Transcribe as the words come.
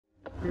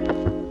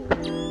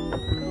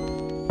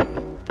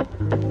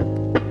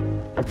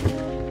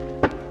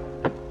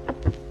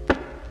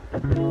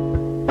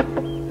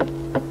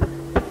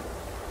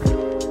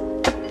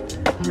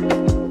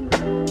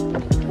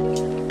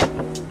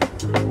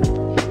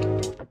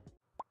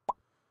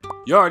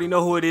You already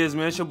know who it is,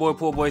 man. It's your boy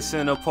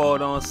PoorBoySin, Paul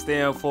don't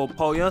stand for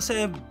Paul. You know what I'm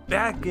saying?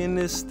 Back in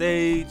this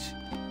stage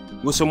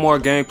with some more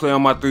gameplay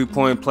on my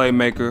three-point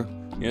playmaker. You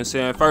know what I'm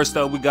saying? First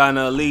up, we got an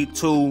Elite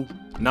 2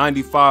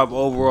 95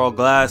 overall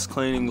glass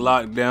cleaning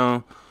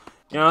lockdown.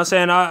 You know what I'm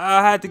saying?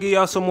 I had to give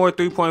y'all some more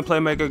three-point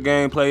playmaker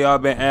gameplay. Y'all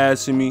been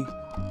asking me. You know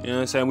what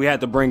I'm saying? We had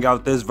to bring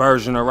out this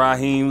version of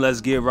Raheem. Let's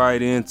get right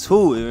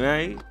into it,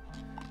 right?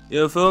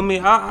 You feel me?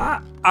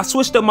 I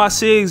switched up my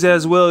SIGs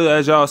as well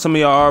as some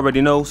of y'all already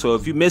know. So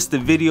if you missed the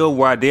video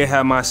where I did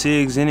have my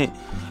SIGs in it,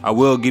 I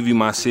will give you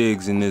my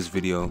SIGs in this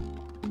video.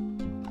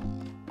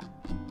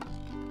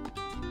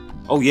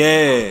 Oh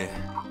yeah.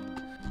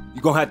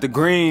 You're gonna have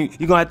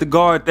to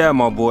guard that,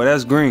 my boy.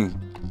 That's green.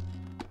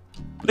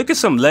 Look at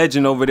some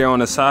legend over there on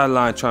the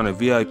sideline trying to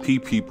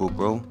VIP people,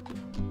 bro.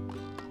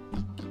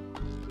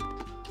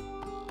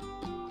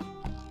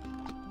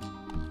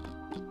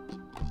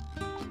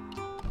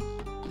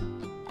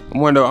 I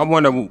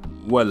wonder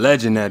what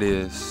legend that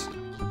is.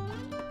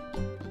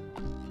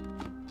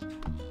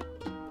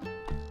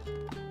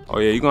 Oh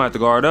yeah, you're gonna have to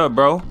guard up,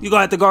 bro. You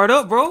gonna have to guard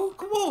up, bro.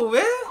 Come on,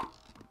 man.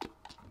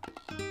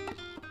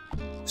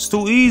 It's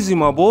too easy,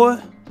 my boy.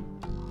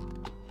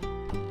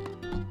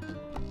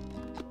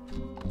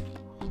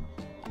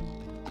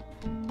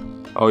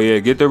 Oh yeah,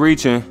 get the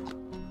reaching.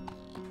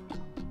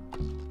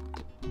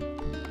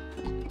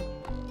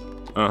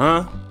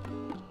 Uh-huh.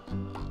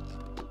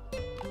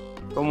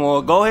 Come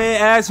on, go ahead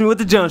and ask me what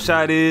the jump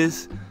shot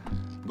is.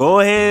 Go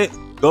ahead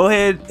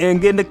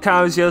and get in the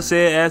comments,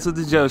 ask what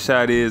the jump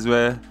shot is,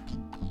 man.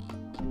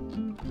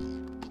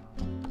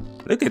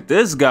 Look at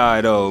this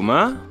guy though,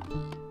 man.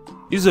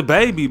 He's a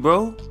baby,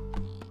 bro.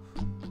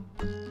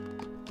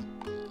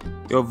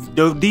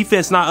 Your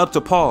defense not up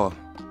to par.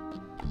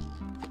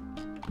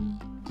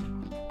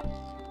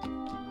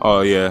 Oh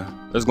yeah,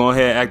 let's go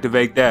ahead and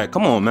activate that.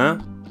 Come on,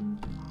 man.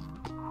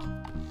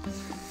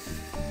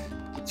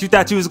 You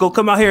thought you was gonna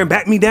come out here and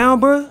back me down,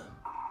 bro?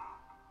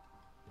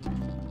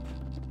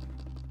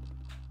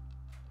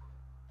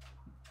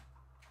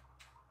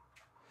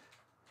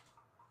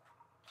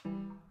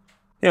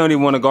 He don't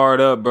even want to guard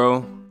up,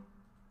 bro.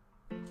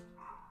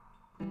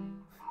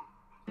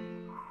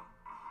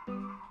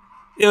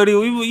 Yo,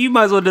 you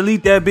might as well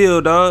delete that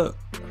build, dog.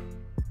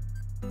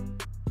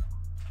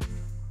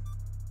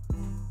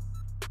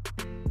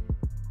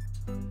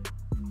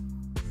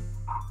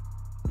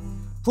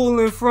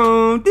 Pulling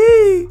from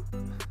deep.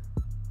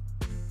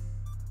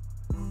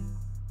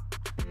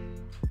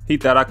 He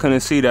thought I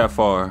couldn't see that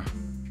far.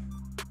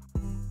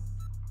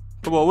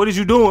 Come on, what is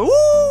you doing?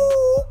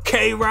 Ooh,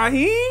 okay,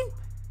 Raheem.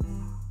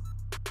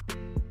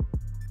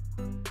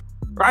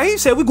 Raheem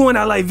said we're going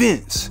out like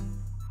Vince.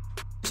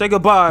 Say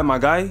goodbye, my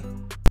guy.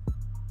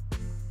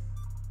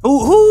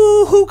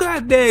 Ooh, who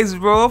got next,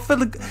 bro? I'm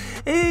feeling,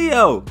 hey,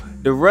 yo.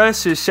 The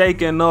rush is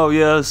shaking off,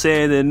 you know what I'm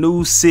saying? The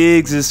new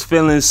SIGs is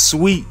feeling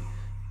sweet.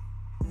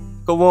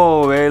 Come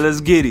on, man,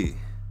 let's get it.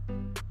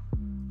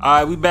 All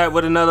right, we back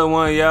with another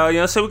one, y'all. You know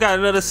what I'm saying? We got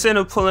another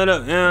center pulling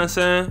up, you know what I'm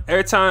saying?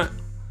 Every time,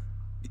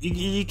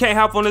 you can't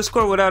hop on this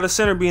court without a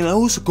center being like,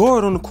 who's the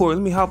guard on the court?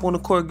 Let me hop on the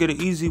court and get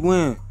an easy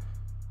win.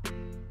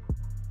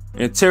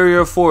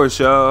 Interior force,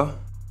 y'all.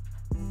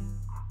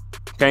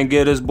 Can't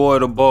get this boy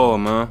the ball,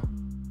 man.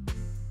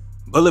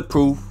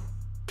 Bulletproof.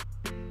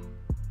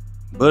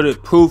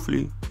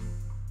 Bulletproofly.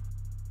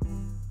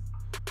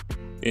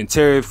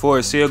 Interior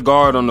force, see a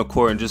guard on the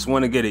court and just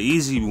want to get an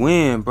easy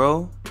win,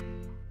 bro.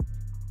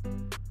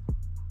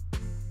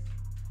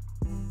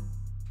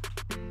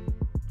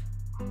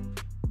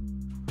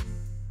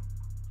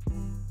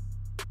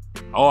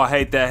 Oh, I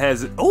hate that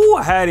has it. Oh,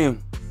 I had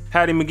him.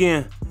 Had him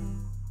again.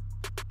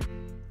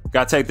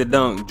 Gotta take the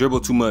dunk.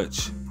 Dribble too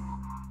much.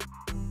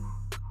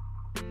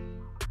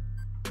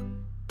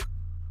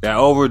 That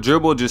over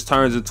dribble just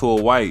turns into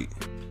a white.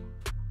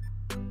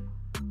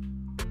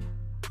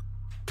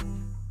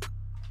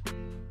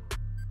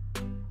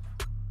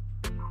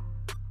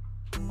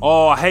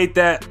 Oh, I hate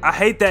that. I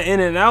hate that in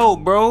and out,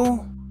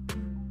 bro.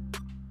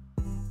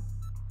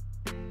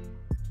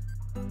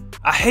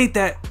 I hate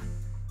that.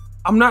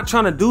 I'm not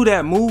trying to do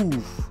that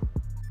move.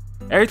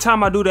 Every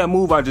time I do that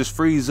move, I just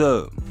freeze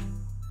up.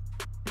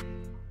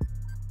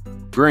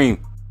 Green,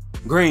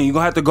 you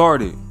gonna have to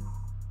guard it.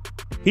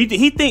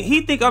 He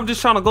think I'm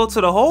just trying to go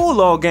to the hole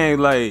all game,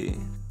 like.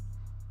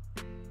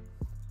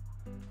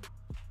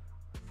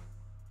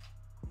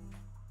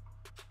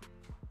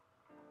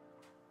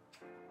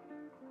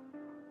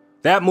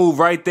 That move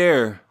right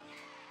there.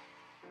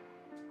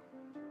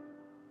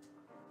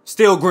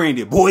 Still greened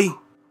it, boy.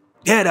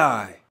 Dead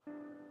eye.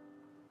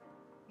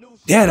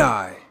 Dead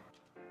eye.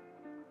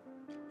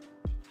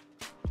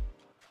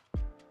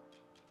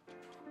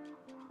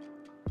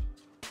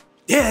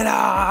 Dead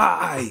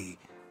eye.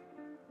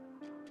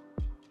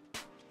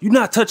 You're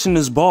not touching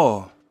this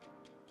ball.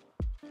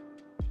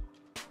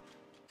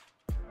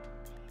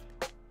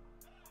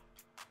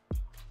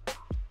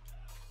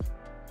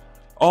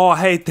 Oh, I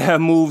hate that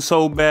move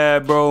so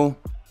bad, bro.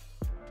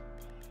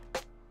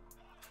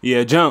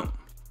 Yeah, jump.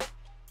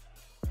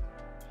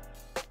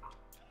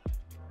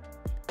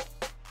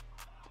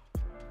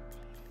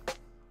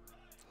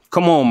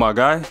 Come on, my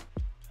guy.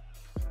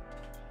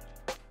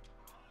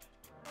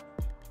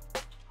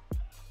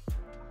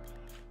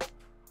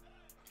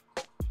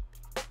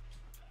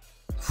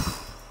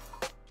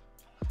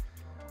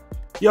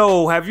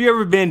 Yo, have you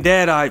ever been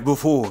dead-eyed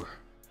before?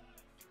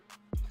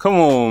 Come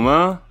on,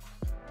 man.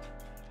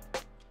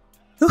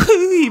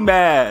 He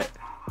mad.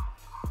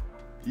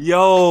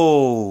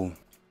 Yo.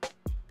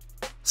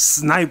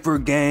 Sniper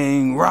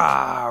gang,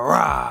 rah,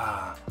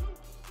 rah.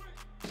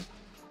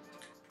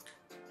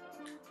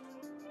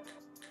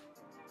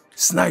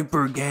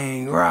 Sniper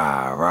gang,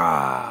 rah,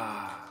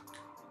 rah.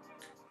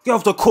 Get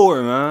off the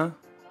court, man.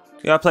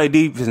 You gotta play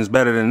defense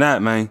better than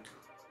that, man.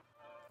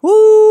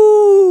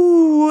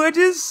 Woo! I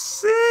just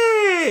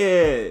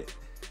said.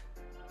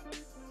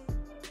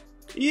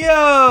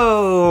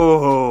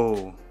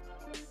 Yo.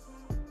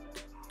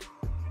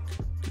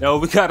 Yo,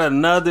 we got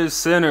another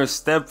center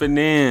stepping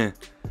in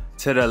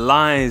to the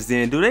Lions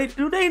then.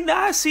 Do they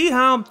not see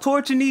how I'm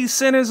torching these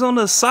centers on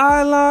the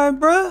sideline,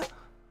 bruh?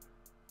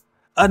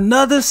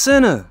 Another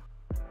center.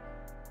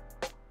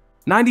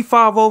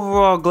 95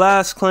 overall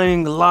glass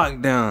cleaning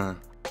lockdown.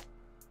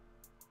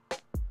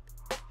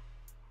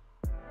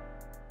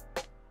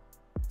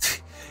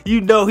 You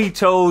know he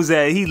chose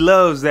that. He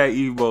loves that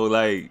Evo.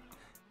 Like,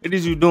 what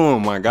is you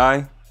doing, my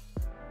guy?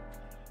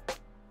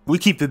 We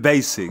keep it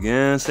basic, you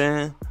know what I'm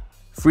saying?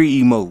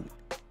 Free emote.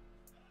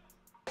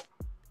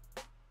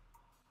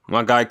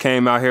 My guy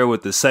came out here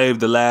with the Save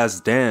the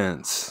Last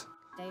Dance.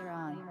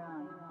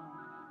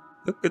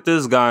 Look at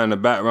this guy in the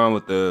background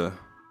with the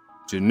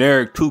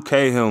generic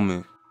 2K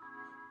helmet.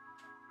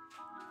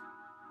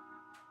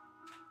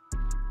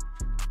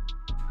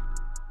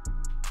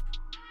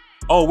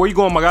 Oh, where you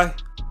going, my guy?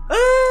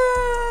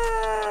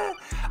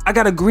 I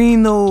got a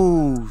green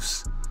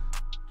nose.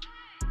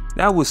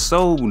 That was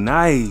so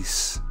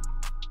nice.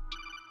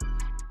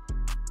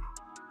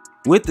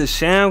 With the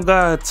sham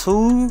guy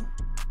too.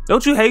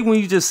 Don't you hate when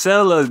you just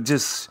sell a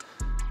just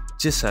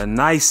a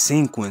nice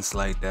sequence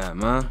like that,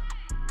 man?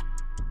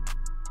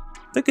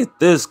 Look at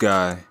this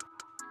guy.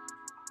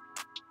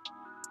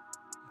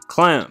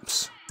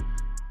 Clamps.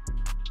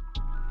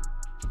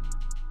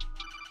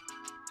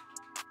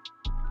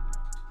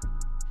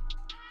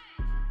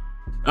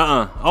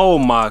 Oh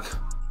my.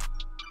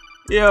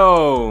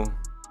 Yo.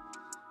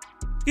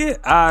 Get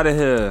out of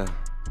here.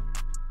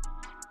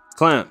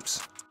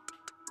 Clamps.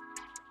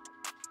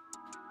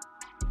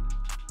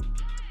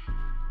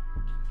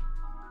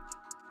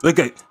 Look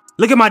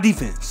at my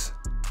defense.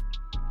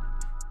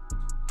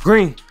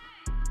 Green.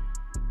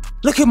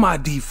 Look at my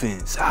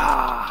defense.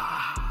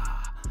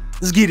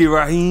 Let's get it,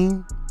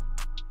 Raheem.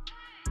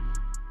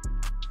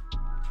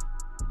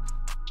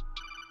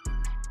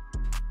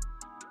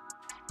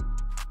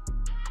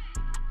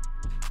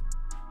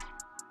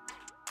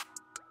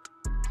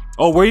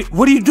 Oh, wait,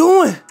 what are you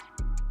doing?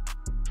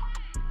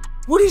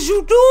 What is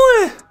you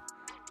doing?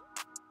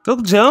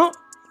 Don't jump.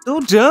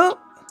 Don't jump.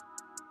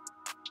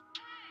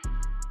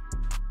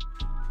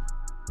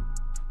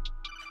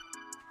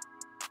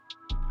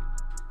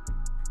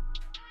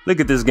 Look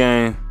at this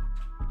game.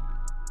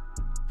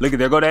 Look at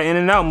there go that in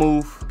and out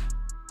move.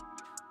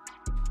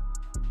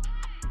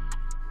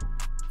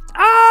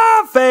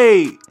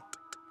 Fade.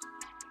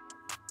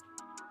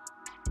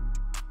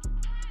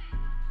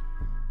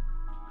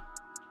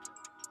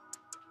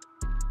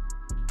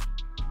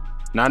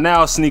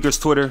 Now Sneakers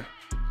Twitter.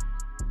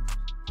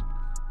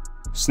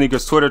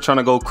 Sneakers Twitter trying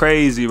to go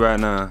crazy right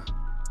now.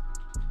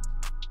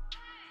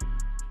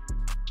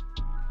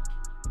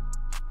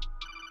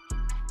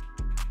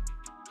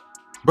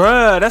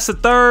 Bruh, that's the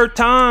third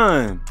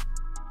time.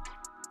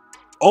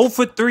 0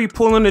 for 3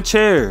 pulling the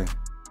chair.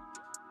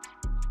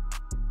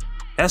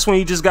 That's when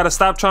you just gotta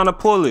stop trying to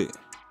pull it.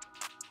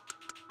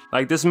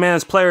 Like, this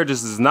man's player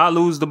just does not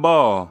lose the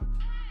ball.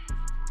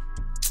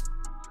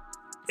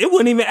 It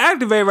wouldn't even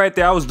activate right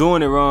there. I was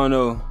doing it wrong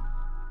though.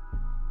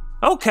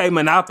 Okay,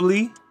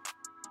 Monopoly.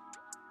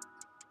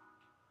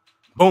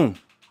 Boom.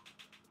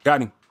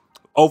 Got him.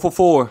 0 for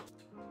 4.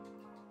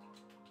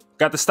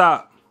 Got the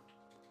stop.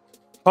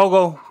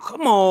 Pogo,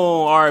 come on.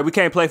 All right, we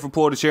can't play for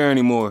pull the chair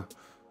anymore.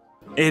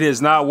 It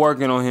is not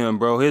working on him,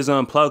 bro. His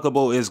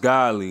unpluckable is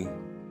godly.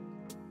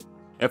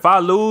 If I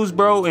lose,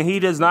 bro, and he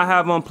does not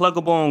have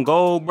unpluckable on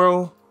gold,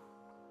 bro.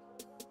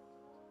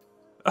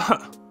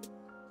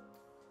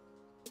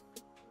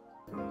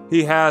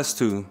 He has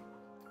to.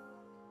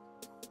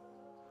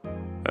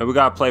 And we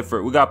gotta play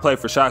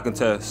for shot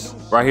contest.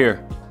 Right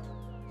here.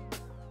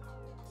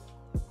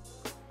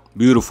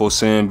 Beautiful,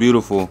 Sin,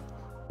 beautiful.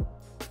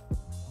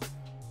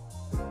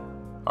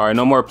 Alright,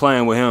 no more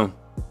playing with him.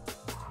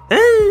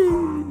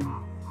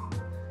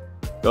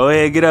 Go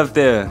ahead, get up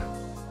there.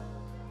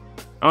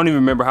 I don't even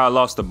remember how I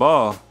lost the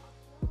ball.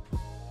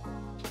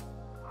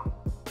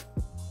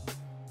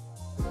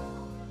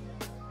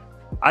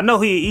 I know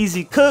he an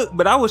easy cook,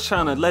 but I was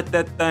trying to let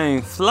that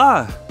thing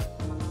fly.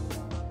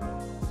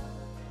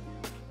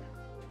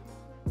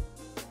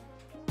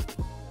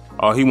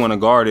 Oh, he want to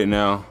guard it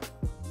now.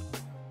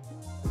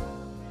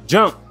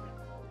 Jump.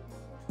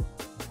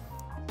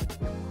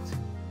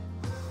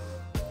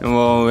 Come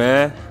on,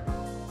 man.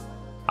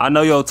 I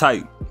know your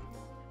type.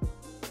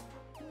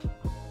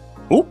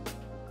 Whoop.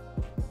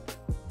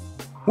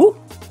 Whoop.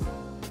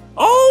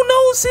 Oh,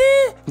 no,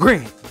 Sin.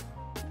 Green.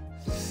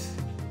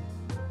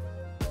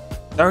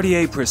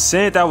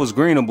 38%. That was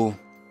greenable.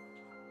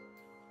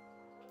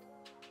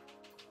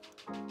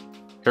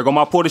 Here go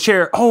my pull the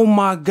chair. Oh,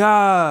 my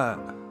God.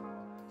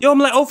 Yo, I'm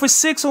like 0 for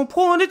 6 on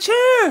pulling the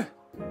chair.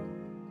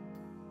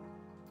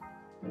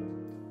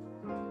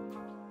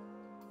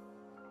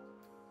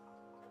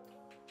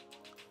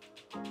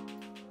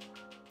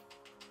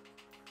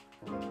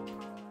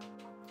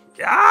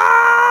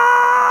 Ah,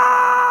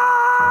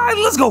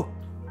 let's go.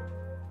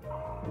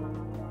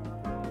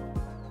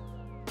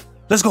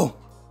 Let's go.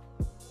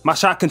 My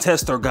shot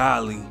contests are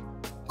godly.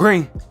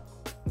 Green.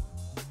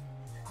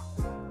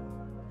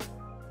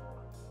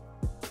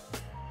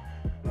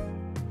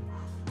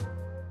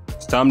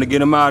 It's time to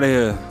get him out of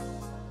here.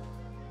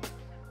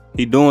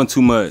 He doing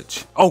too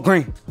much. Oh,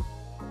 green.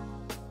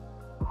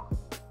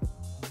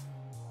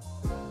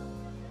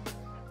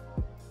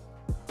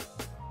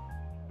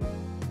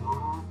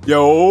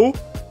 Yo,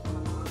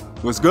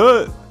 what's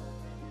good?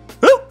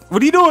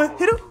 What are you doing?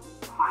 Hit him.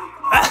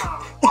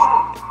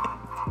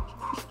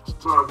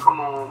 Come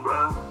on, bro.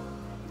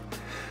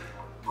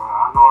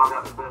 I know I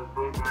got the best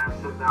big man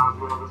sit down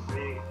you ever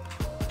seen.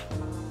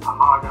 I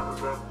know I got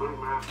the best big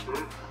man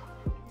sit.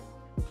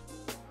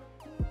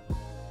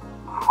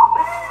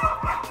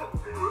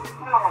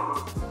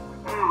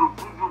 Hey,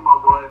 GG, my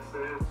boy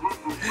says.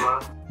 GG, bro.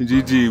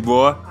 GG,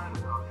 boy.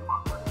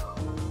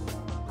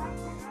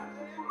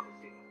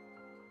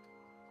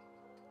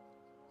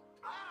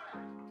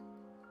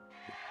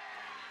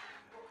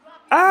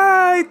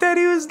 I thought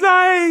he was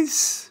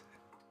nice.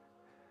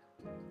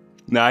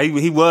 Nah,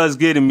 he was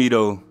getting me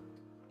though.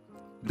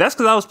 That's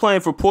because I was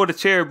playing for pull the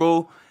chair,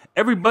 bro.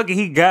 Every bucket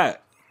he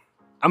got,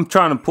 I'm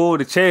trying to pull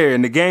the chair,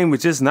 and the game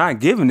was just not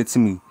giving it to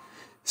me.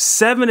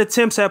 7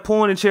 attempts at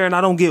pulling the chair, and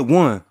I don't get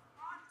one.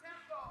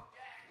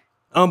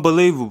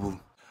 Unbelievable.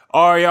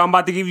 All right, y'all, I'm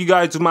about to give you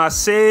guys my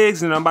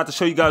SIGs, and I'm about to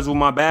show you guys what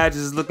my badge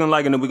is looking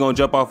like, and then we're going to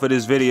jump off of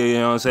this video, you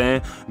know what I'm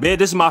saying? Man,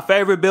 this is my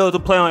favorite build to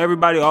play on.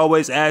 Everybody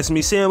always asks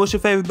me, Sin, what's your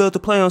favorite build to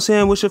play on?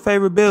 Sin, what's your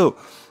favorite build?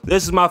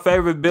 This is my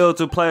favorite build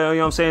to play on, you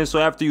know what I'm saying? So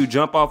after you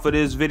jump off of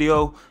this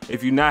video,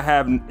 if you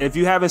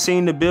haven't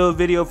seen the build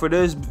video for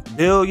this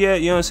build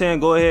yet, you know what I'm saying,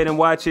 go ahead and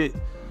watch it.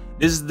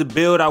 This is the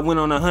build I went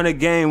on a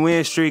 100-game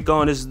win streak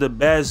on. This is the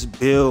best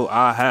build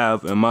I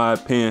have, in my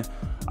opinion.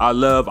 I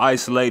love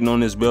isolating on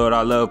this build.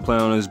 I love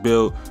playing on this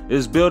build.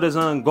 This build is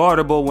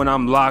unguardable when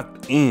I'm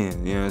locked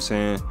in, you know what I'm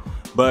saying?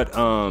 But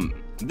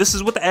this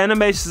is what the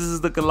animations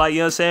is looking like, you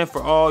know what I'm saying?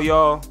 For all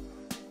y'all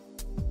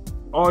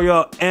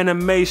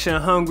animation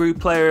hungry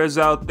players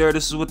out there,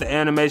 this is what the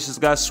animations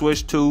got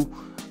switched to.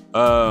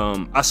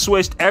 I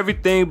switched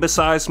everything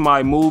besides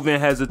my move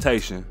and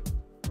hesitation.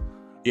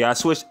 Yeah, I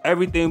switched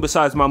everything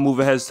besides my move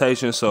and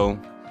hesitation. So,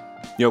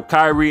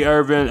 Kyrie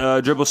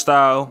Irving dribble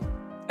style,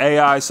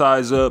 AI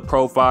size up,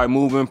 profile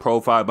moving,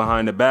 profile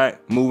behind the back,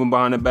 moving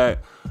behind the back,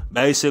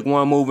 basic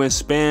one moving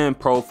spin,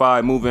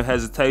 profile moving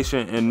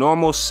hesitation, and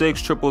normal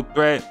 6 triple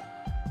threat.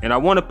 And I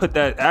want to put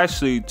that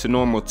actually to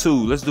normal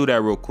 2. Let's do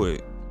that real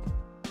quick.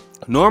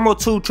 Normal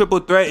 2 triple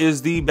threat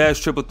is the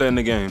best triple threat in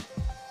the game.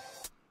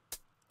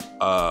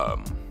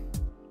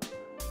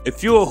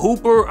 If you're a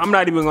hooper, I'm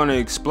not even gonna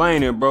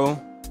explain it,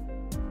 bro.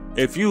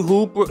 If you're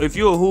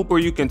a hooper,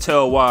 you can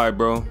tell why,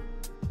 bro.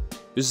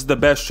 This is the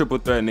best triple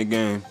threat in the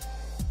game.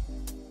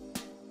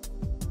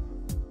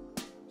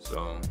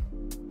 So,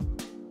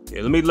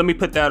 yeah, let me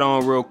put that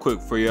on real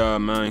quick for y'all,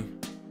 man.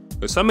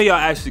 But some of y'all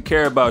actually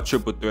care about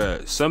triple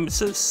threat. Some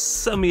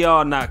of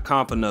y'all not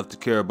comp enough to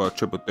care about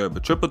triple threat.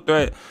 But triple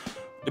threat,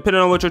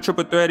 depending on what your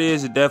triple threat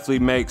is, it definitely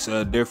makes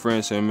a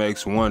difference and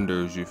makes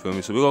wonders, you feel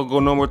me? So we're gonna go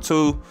number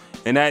 2,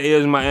 and that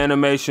is my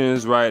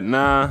animations right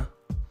now.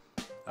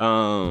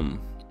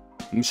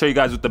 Let me show you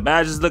guys what the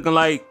badge is looking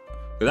like.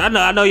 Cause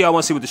I know y'all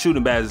want to see what the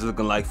shooting badge is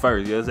looking like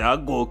first. You know, I'll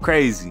go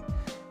crazy.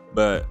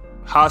 But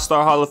Hot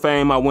Start Hall of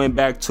Fame, I went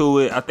back to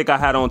it. I think I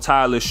had on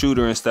Tireless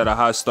Shooter instead of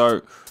Hot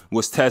Start.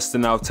 Was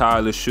testing out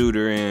Tireless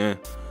Shooter, and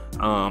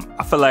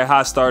I feel like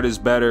Hot Start is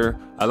better.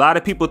 A lot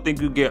of people think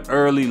you get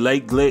early,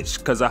 late glitch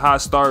because of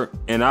Hot Start,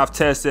 and I've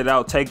tested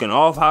out taking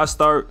off Hot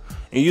Start,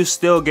 and you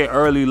still get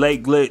early,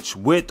 late glitch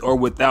with or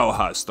without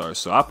Hot Start.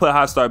 So I put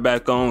Hot Start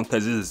back on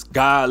because it is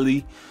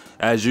godly,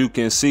 as you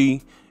can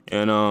see.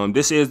 And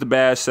this is the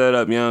badge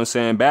setup, you know what I'm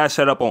saying? Badge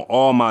setup on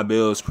all my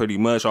builds, pretty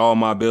much all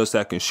my builds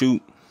that can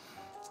shoot.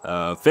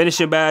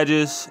 Finishing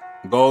badges: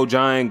 gold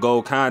giant,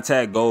 gold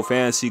contact, gold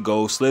fantasy,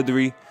 gold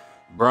slithery,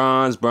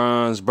 bronze,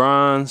 bronze,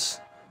 bronze.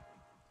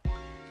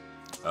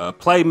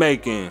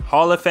 Playmaking,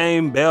 Hall of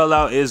Fame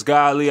bailout is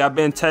godly. I've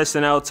been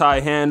testing out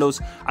tight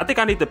handles. I think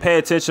I need to pay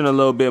attention a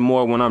little bit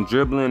more when I'm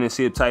dribbling and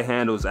see if tight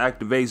handles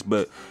activates,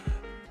 but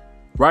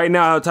right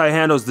now tight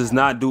handles does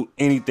not do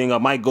anything. I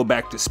might go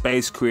back to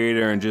Space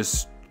Creator and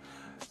just,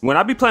 when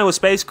I be playing with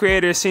Space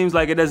Creator, it seems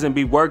like it doesn't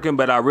be working,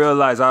 but I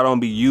realize I don't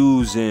be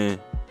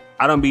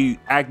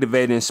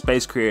activating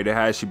Space Creator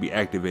how it should be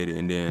activated.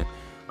 And then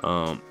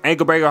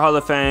Ankle breaker Hall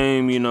of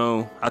Fame, you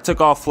know, I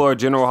took off floor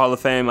general Hall of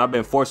Fame. I've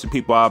been forcing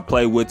people I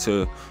play with to, you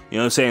know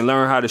what I'm saying,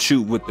 learn how to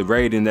shoot with the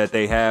rating that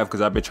they have,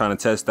 because I've been trying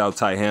to test out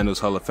tight handles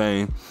Hall of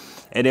Fame.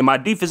 And then my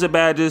defensive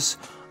badges,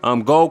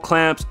 gold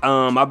clamps.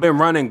 I've been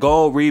running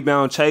gold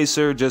rebound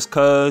chaser just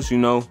cause, you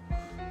know,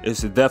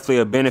 it's definitely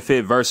a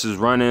benefit versus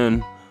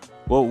running.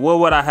 Well, what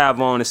would I have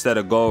on instead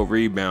of gold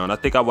rebound? I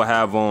think I would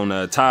have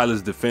on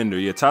Tyler's Defender.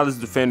 Yeah, Tyler's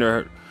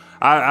Defender.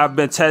 I've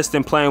been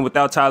testing playing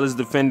without Tyler's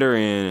Defender,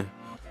 and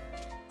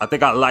I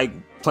think I like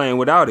playing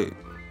without it.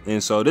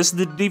 And so this is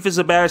the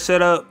defensive badge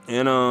setup,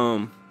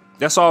 and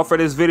that's all for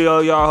this video,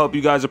 y'all. Hope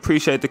you guys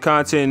appreciate the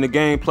content and the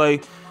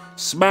gameplay.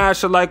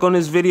 Smash a like on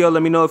this video.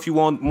 Let me know if you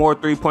want more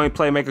 3-point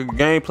playmaker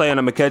gameplay, and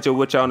I'm gonna catch up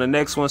with y'all on the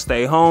next one.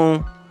 Stay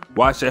home,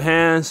 wash your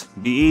hands,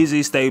 be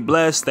easy, stay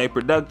blessed, stay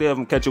productive.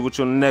 I'm catching with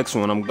you on the next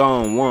one. I'm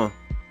gone. One.